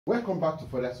Welcome back to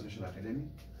Further Solution Academy.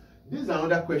 This is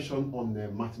another question on the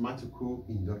mathematical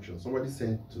induction. Somebody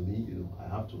sent to me,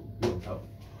 I have to be on top.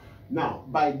 Now,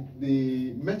 by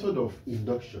the method of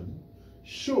induction,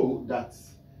 show that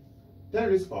 10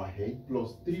 raised to power n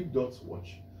plus 3 dots what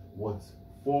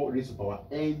 4 raised to power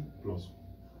n plus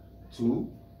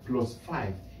 2 plus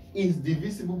 5 is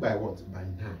divisible by what? By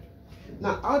 9.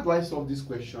 Now, how do I solve this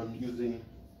question using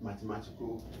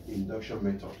mathematical induction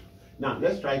method? Now,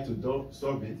 let's try to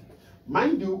solve it.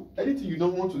 Mind you, anything you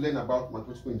don't want to learn about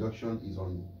mathematical induction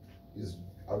is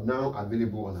now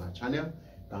available on our channel.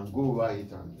 You can go over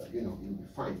it and you'll be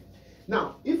fine.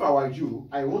 Now, if I were you,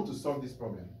 I want to solve this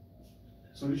problem.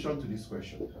 Solution to this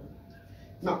question.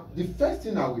 Now, the first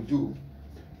thing I will do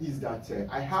is that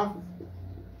I have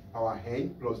our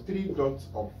n plus 3 dots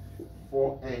of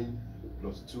 4n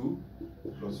plus 2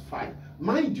 plus 5.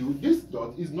 Mind you, this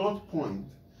dot is not point.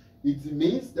 It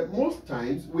means that most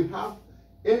times we have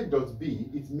a dot b,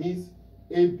 it means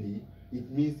ab,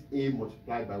 it means a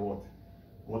multiplied by what?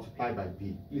 Multiplied by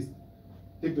b. Please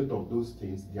take note of those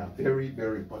things. They are very,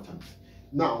 very important.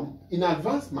 Now, in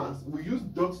advanced maths, we use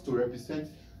dots to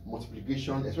represent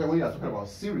multiplication, especially when you are talking about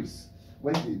series.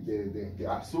 When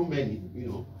there are so many,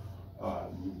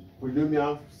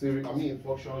 polynomial series,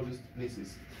 function, these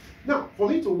places. Now, for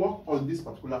me to work on this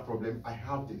particular problem, I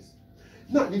have this.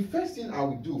 Now, the first thing I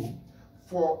will do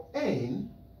for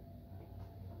n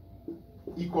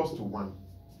equals to 1.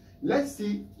 Let's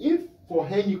see if for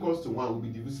n equals to 1 will be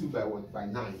divisible by what? By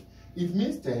 9. It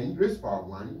means 10 raised to power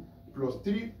 1 plus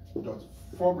 3 dot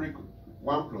 4 break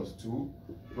 1 plus 2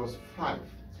 plus 5,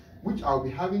 which I'll be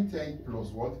having 10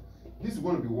 plus what? This is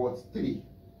going to be what? 3.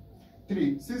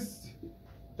 6,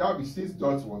 that will be 6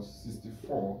 dots was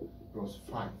 64 plus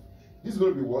 5. This is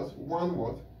going to be what?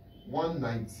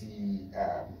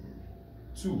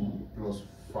 192 plus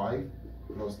 5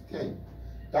 plus 10.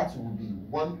 That will be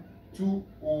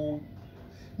 120.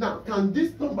 Now, can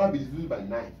this number be divided by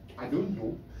 9? I don't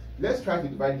know. Let's try to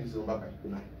divide this number by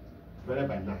 9. Divided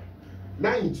by 9.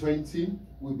 9 in 20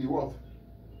 will be what?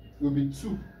 Will be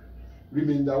 2.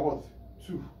 Remainder what?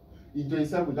 2. In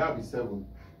 27, that will be 7.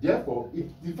 Therefore, if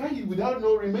divided without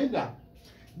no remainder,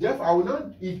 therefore, I will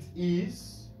not. It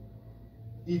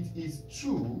is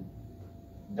true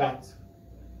that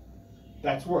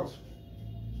what?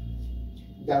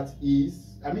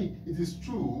 It is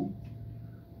true.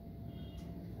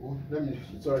 Oh,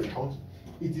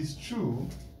 it is true.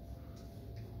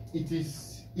 It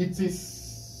is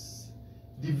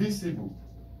divisible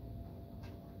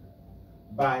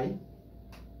by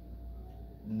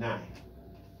 9.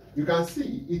 You can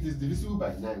see it is divisible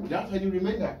by 9 without any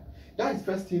remainder. That is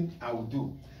the first thing I will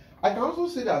do. I can also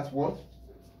say that what?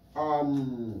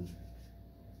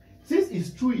 Since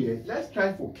it's true here, let's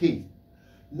try for k.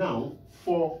 Now,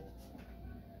 for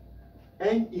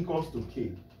n equals to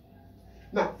k.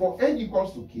 Now, for n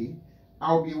equals to k,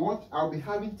 I'll be what? I'll be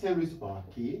having 10 raised to power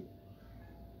k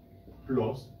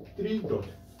plus 3 dot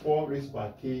 4 raised to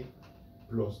power k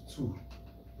plus 2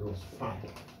 plus 5.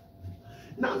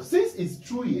 Now, since it's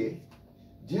true here,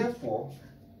 therefore,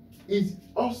 it's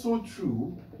also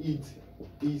true. It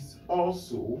is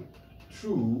also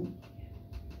true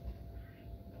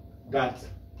that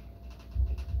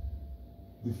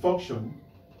the function,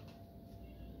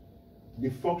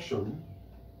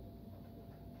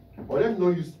 or let me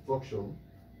not use function,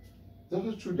 it's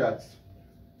also true that,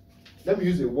 let me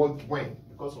use the word when,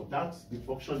 because of that, the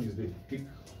function is there.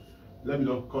 Let me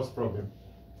not cause problem.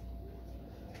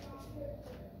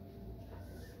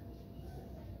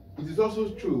 It is also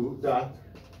true that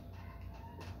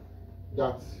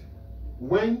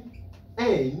when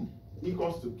n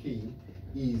equals to k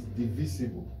is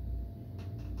divisible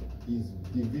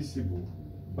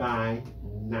by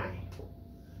 9.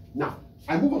 Now,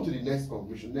 I move on to the next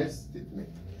conclusion, next statement.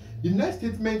 The next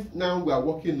statement now we are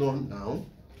working on now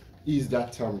is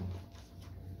that I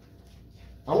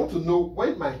want to know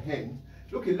when my n.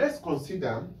 Okay, let's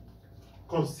consider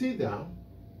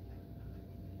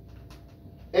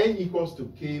n equals to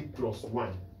k plus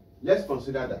 1. Let's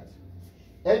consider that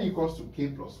n equals to k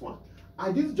plus 1.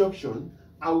 At this junction,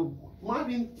 I will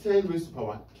having 10 raised to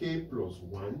power k plus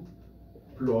 1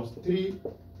 plus 3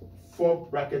 4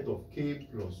 bracket of k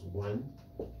plus 1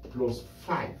 plus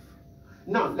 5.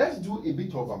 Now, let's do a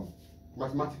bit of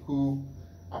mathematical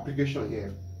application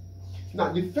here.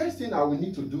 Now, the first thing I will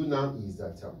need to do now is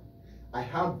that I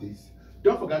have this.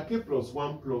 Don't forget k plus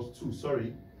 1 plus 2.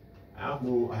 Sorry, I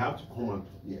have to come out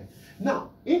here. Now,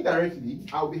 indirectly,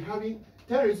 I'll be having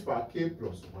 10 raised to power k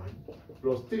plus 1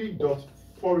 plus 3 dot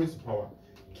 4 raised to power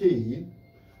k.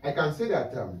 I can say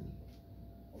that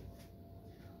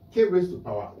k raised to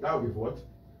power, that will be what?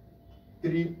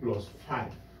 3 plus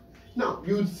 5. Now,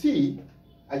 you see,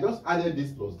 I just added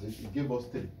this plus this, it gave us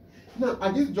 3. Now,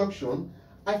 at this junction,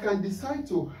 I can decide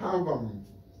to have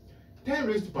 10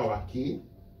 raised to power k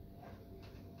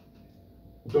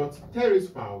dot 10 raised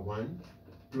to power 1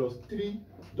 plus 3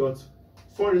 dot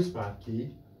 4 raised to power k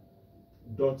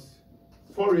dot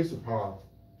 4 raised to power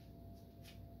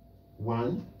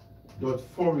 1 dot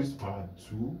 4 raised to power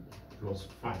 2 plus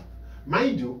 5.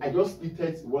 Mind you, I just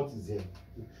splitted what is there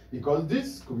because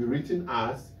this could be written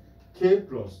as k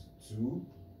plus 2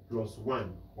 plus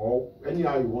 1 or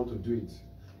anyhow you want to do it.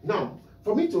 Now,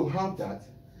 for me to have that,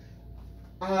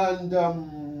 and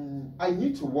I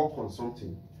need to work on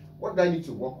something. What do I need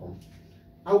to work on?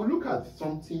 I will look at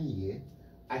something here.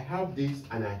 I have this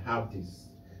and I have this.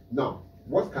 Now,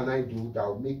 what can I do that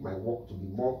will make my work to be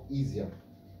more easier?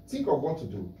 Think of what to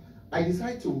do. I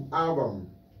decide to have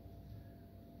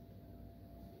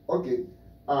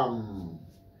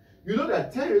you know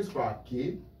that 10 raised to power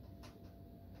k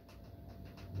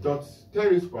dot 10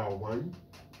 raised to power 1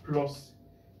 plus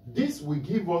this will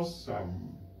give us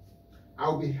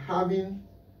I'll be having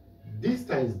this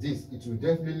times this, it will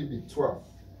definitely be 12.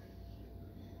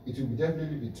 It will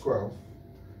definitely be 12.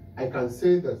 I can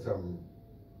say that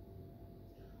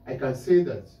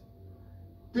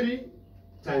 3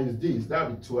 times this, that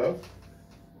will be 12,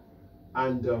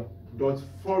 and dot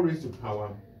 4 raised to power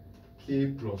k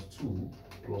plus 2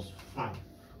 plus 5.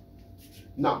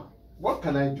 Now, what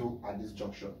can I do at this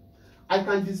junction? I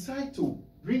can decide to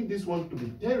bring this one to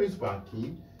be 10 raised to power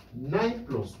k, 9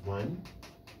 plus 1,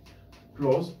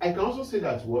 plus, I can also say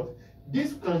that what?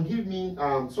 This can give me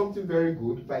something very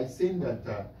good by saying that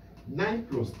 9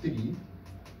 plus 3,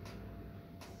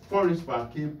 4 raised to power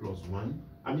k plus 1,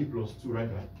 plus 2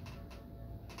 rather,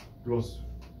 plus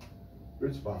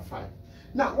raised to power 5.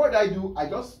 Now, what I do, I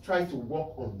just try to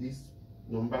work on this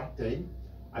number 10.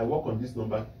 I work on this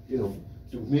number,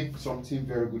 to make something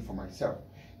very good for myself.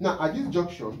 Now, at this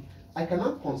junction, I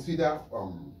cannot consider,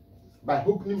 by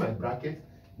opening my bracket,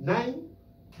 9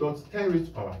 dot 10 raised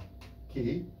to power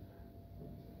k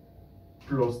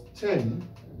plus 10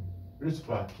 raised to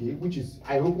power k, which is,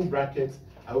 I open bracket,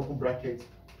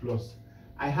 plus,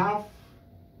 I have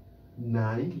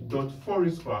 9 dot 4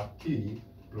 raised to power k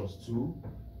plus 2,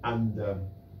 and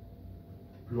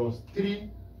plus 3,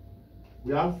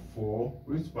 we have 4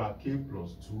 raised to power k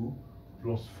plus 2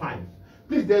 plus 5.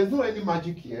 Please, there is no any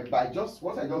magic here, but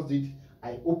what I just did,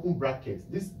 I open brackets.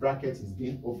 This bracket is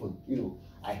being opened,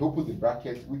 I open the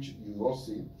bracket, which you all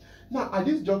see. Now, at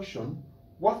this junction,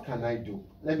 what can I do?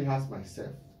 Let me ask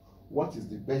myself, what is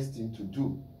the best thing to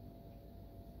do?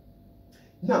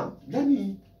 Now, let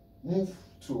me move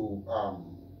to,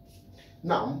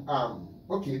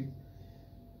 okay.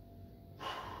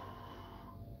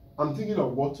 I'm thinking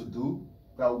of what to do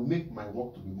that will make my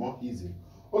work to be more easy.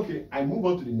 Okay, I move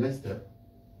on to the next step.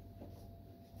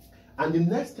 And the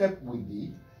next step will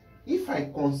be, if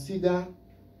I consider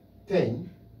 10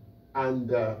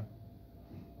 and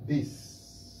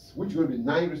this, which will be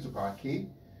 9 raised to power k,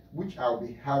 which I'll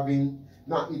be having,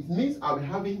 now it means I'll be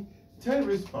having 10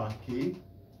 raised to power k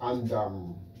and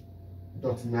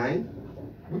dot 9,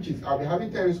 which is, I'll be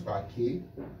having 10 raised to power k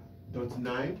dot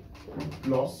 9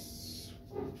 plus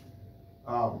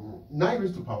 9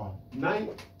 raised to power 9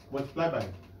 multiplied by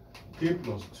k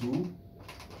plus 2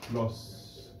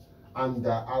 plus, and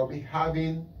I'll be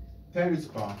having 10 raised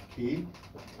to power k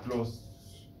plus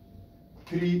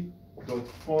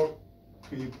 3.4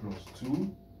 k plus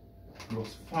 2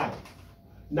 plus 5.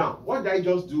 Now, what did I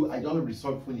just do? I just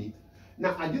resolve it.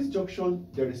 Now, at this junction,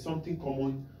 there is something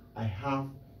common. I have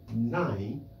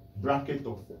 9 bracket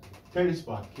of 10 raised to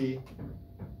power k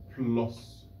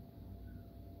plus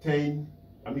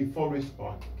 4 raised to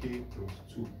power k plus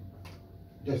 2.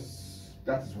 Yes,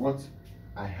 that's what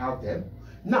I have there.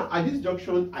 Now, at this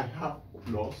junction, I have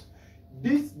plus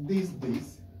this,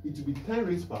 it will be 10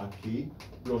 raised to power k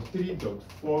plus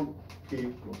 3.4 k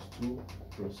plus 2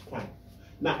 plus 5.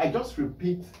 Now, I just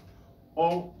repeat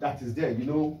all that is there.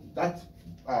 That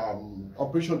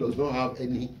operation does not have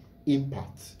any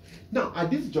impact. Now, at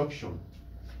this junction,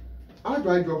 how do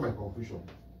I draw my conclusion?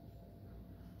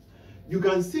 You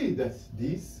can see that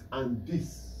this and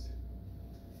this.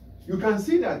 You can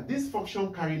see that this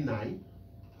function carry 9,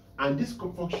 and this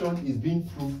function is being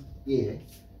proved here.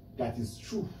 That is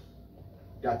true.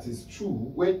 That is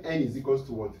true when n is equals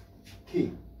to what?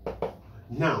 K.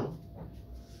 Now,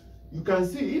 you can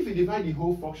see if you divide the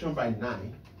whole function by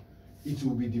 9, it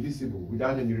will be divisible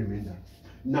without any remainder.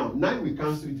 Now, 9 will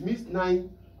cancel. It means 9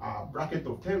 bracket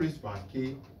of 10 raised to power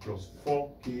k plus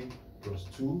 4k plus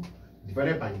 2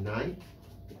 divided by 9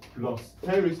 plus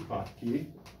 10 raised to power k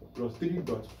plus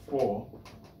 3.4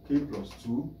 k plus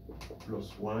 2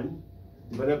 plus 1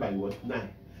 divided by what? 9.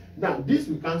 Now this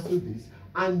will cancel this,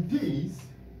 and this,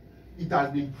 it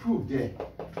has been proved there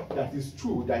that is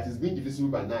true, that is being divisible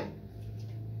by 9.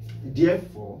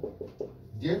 Therefore,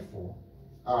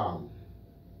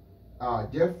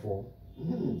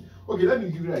 okay, let me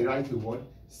give you a right word.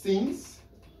 Since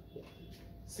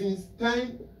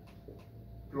 10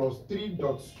 plus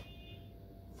 3.4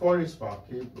 raised to power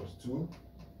k plus 2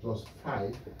 plus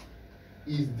 5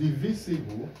 is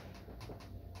divisible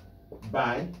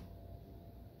by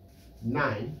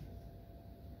 9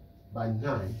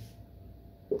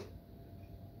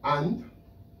 and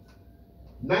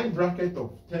 9 bracket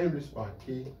of 10 raised to power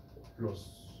k plus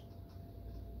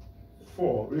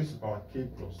 4 raised to power k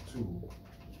plus 2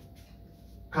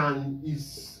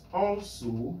 is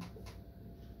also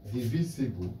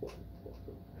divisible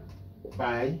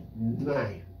by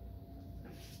 9.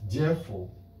 Therefore,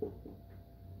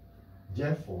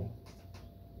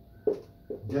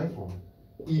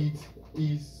 it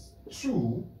is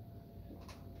true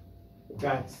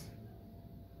that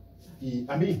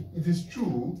it is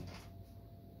true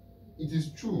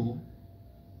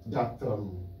that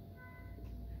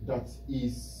that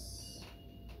is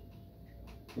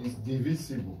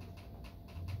divisible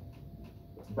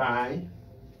by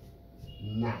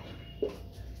 9.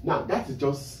 Now that is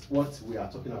just what we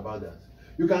are talking about. That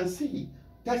you can see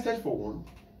tested for 1,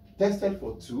 tested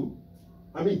for 2,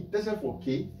 tested for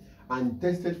k, and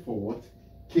tested for what?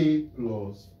 K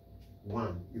plus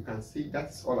 1. You can see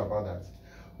that's all about that.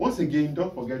 Once again,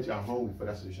 don't forget you are home with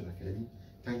Further Solution Academy.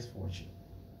 Thanks for watching.